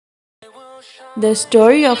The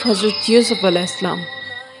story of Hazrat Yousuf A.s.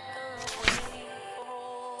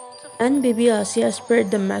 And Bibi Asiya spread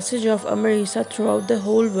the message of Amr Isa throughout the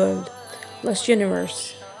whole world, plus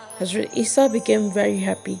universe. Hazrat Isa became very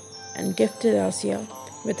happy and gifted Asiya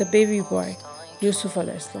with a baby boy, Yusuf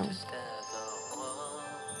A.s.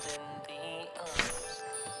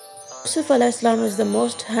 Yusuf A.s. is the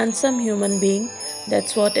most handsome human being.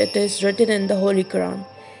 That's what it is written in the Holy Quran.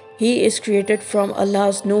 He is created from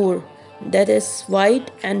Allah's Noor, that is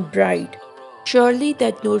white and bright. Surely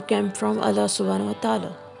that Noor came from Allah subhanahu wa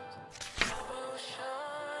ta'ala.